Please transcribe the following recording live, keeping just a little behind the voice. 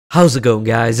How's it going,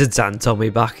 guys? It's Antomy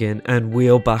back in, and we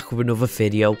are back with another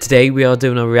video. Today we are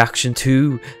doing a reaction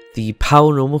to the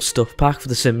Paranormal Stuff Pack for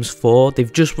The Sims 4.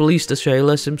 They've just released a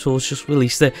trailer. Sims 4's just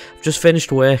released it. I've just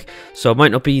finished work, so I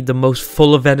might not be the most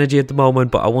full of energy at the moment,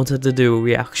 but I wanted to do a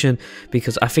reaction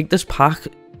because I think this pack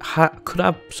could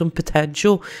have some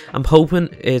potential. I'm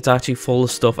hoping it's actually full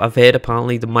of stuff. I've heard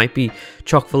apparently there might be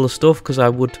chock full of stuff, because I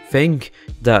would think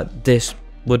that this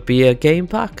would be a game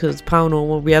pack, because it's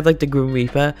paranormal. We had like the Grim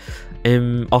Reaper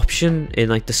option in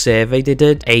like the survey they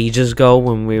did ages ago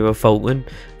when we were voting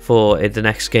for the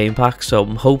next game pack, so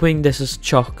I'm hoping this is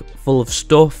chock full of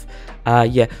stuff.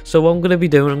 Yeah, so what I'm going to be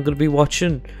doing, I'm going to be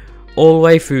watching all the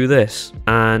way through this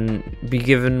and be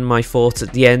giving my thoughts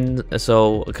at the end.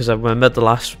 So because I remember the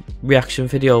last reaction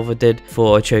video I did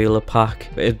for a trailer pack,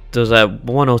 there's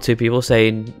one or two people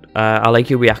saying I like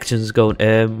your reactions,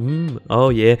 going oh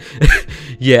yeah.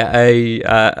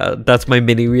 Yeah, that's my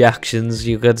mini reactions.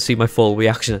 You got to see my full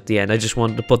reaction at the end. I just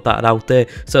wanted to put that out there.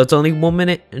 So it's only 1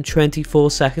 minute and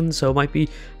 24 seconds, so it might be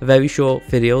a very short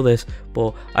video this,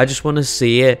 but I just want to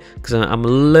see it because I'm a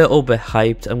little bit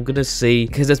hyped. I'm gonna see,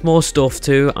 because there's more stuff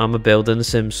too. I'm a builder in The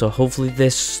Sims, so hopefully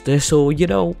this will, you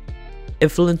know,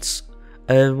 influence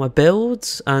my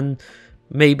builds, and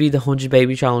maybe the 100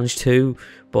 baby challenge too,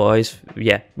 boys.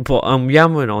 Yeah, but I'm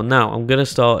yammering on now. I'm gonna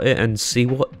start it and see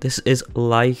what this is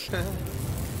like.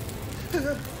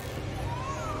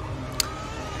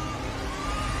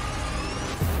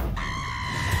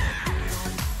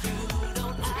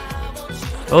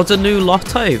 Oh, it's a new lot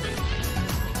type.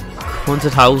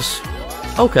 Haunted house.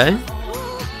 Okay.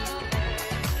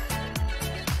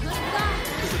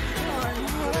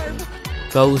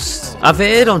 Ghost. I've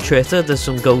heard on Twitter there's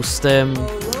some ghost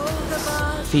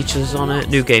features on it.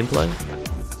 New gameplay.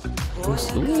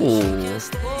 Ghost. Ooh.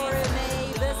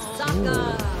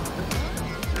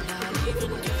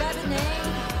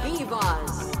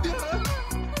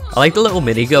 I like the little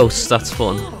mini ghosts. That's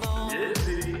fun.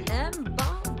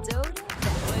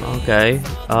 Okay.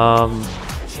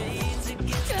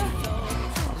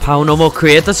 Paranormal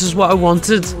Create. This is what I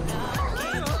wanted.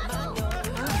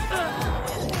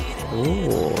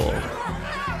 Ooh.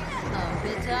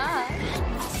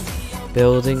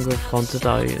 Building with haunted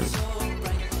items.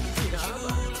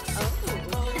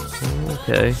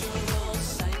 Okay.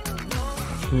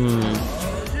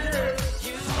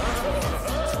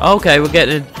 Okay, we're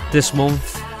getting it this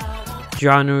month.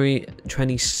 January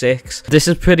 26th. This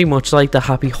is pretty much like the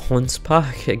Happy Hunts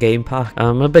pack, a game pack.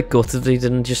 I'm a bit gutted they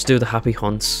didn't just do the Happy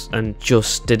Hunts and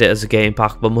just did it as a game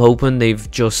pack, but I'm hoping they've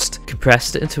just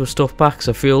compressed it into a stuff pack.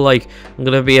 So I feel like I'm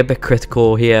gonna be a bit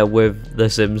critical here with the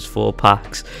Sims 4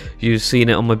 packs. You've seen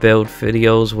it on my build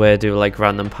videos where I do like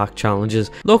random pack challenges,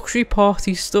 luxury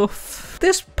party stuff.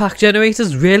 This pack generator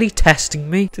is really testing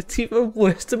me. It's even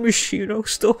worse than Shoutout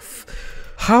stuff.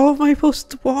 What am I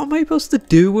supposed to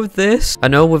do with this? I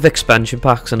know with expansion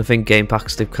packs and I think game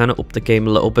packs, they've kind of upped the game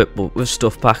a little bit, but with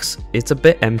stuff packs, it's a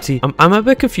bit empty. I'm a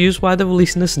bit confused why they're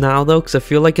releasing this now though, because I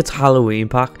feel like it's Halloween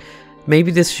pack. Maybe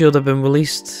this should have been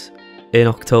released in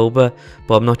October,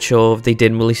 but I'm not sure if they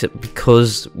didn't release it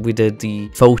because we did the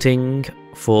voting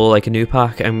for like a new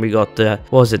pack and we got the,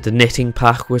 what was it, the knitting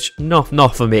pack, which not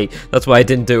for me. That's why I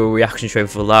didn't do a reaction stream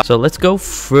for that. So let's go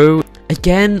through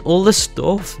again all the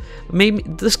stuff. Maybe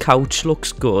this couch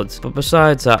looks good, but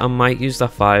besides that, I might use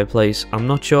that fireplace. I'm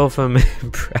not sure if I'm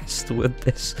impressed with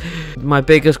this. My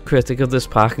biggest critic of this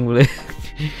packing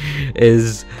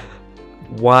is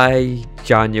why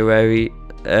January.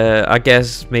 I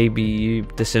guess maybe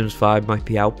The Sims 5 might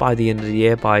be out by the end of the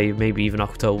year, by maybe even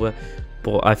October.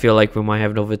 But I feel like we might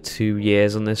have another 2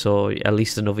 years on this, or at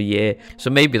least another year. So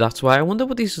maybe that's why. I wonder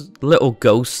what these little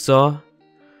ghosts are.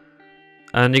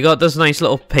 And you got this nice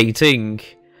little painting.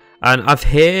 And I've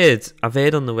heard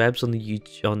on the webs, on the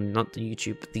YouTube, not the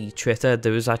YouTube, but the Twitter,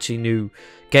 there was actually new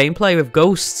gameplay with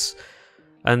ghosts.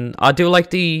 And I do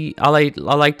like I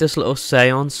like this little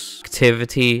seance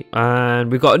activity,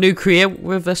 and we've got a new create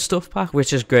with this stuff pack,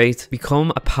 which is great.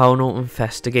 Become a paranormal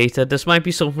investigator. This might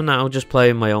be something that I'll just play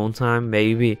in my own time,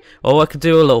 maybe, or I could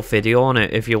do a little video on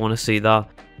it if you want to see that.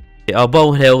 Oh,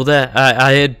 Bonehilda.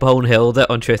 I heard Bonehilda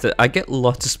on Twitter. I get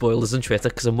lots of spoilers on Twitter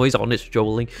because I'm always on it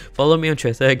strolling. Follow me on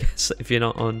Twitter, I guess. If you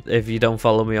don't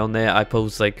follow me on there, I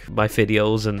post like my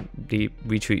videos and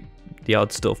retweet the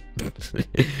odd stuff.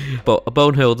 But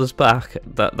Bonehilda's back.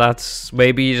 That's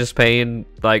maybe you're just paying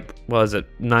like, what is it,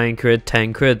 9 quid,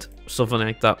 10 quid, something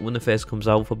like that when it first comes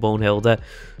out for Bonehilda.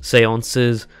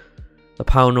 Seances, the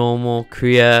paranormal,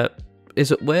 Korea,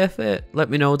 Is it worth it? Let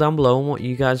me know down below what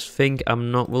you guys think.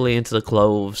 I'm not really into the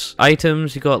clothes.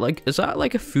 Items, you got like, is that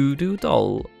like a voodoo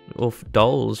doll? Or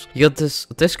dolls? You got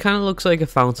this kind of looks like a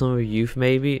fountain of youth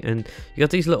maybe, and you got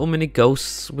these little mini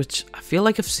ghosts, which I feel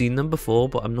like I've seen them before,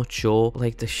 but I'm not sure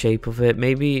like the shape of it.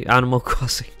 Maybe Animal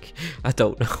Crossing. I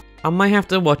don't know. I might have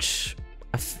to watch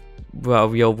a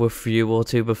review or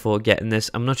two before getting this.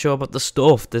 I'm not sure about the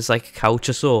stuff. There's like a couch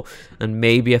or so, and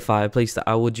maybe a fireplace that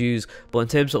I would use, but in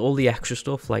terms of all the extra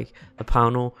stuff like the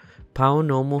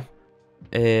paranormal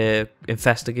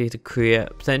investigator career,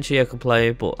 potentially I could play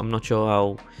it, but I'm not sure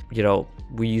how, you know,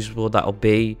 reusable that'll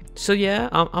be. So yeah,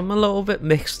 I'm a little bit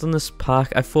mixed on this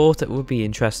pack. I thought it would be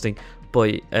interesting,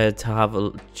 but to have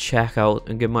a check out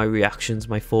and give my reactions,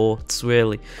 my thoughts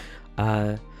really.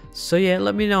 So yeah,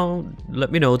 let me know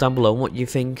down below what you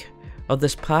think of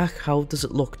this pack. How does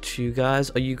it look to you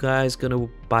guys? Are you guys gonna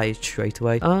buy it straight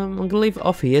away? I'm gonna leave it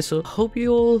off here, so hope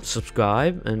you all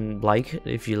subscribe and like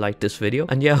if you like this video,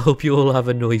 and yeah, I hope you all have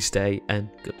a nice day, and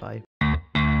goodbye.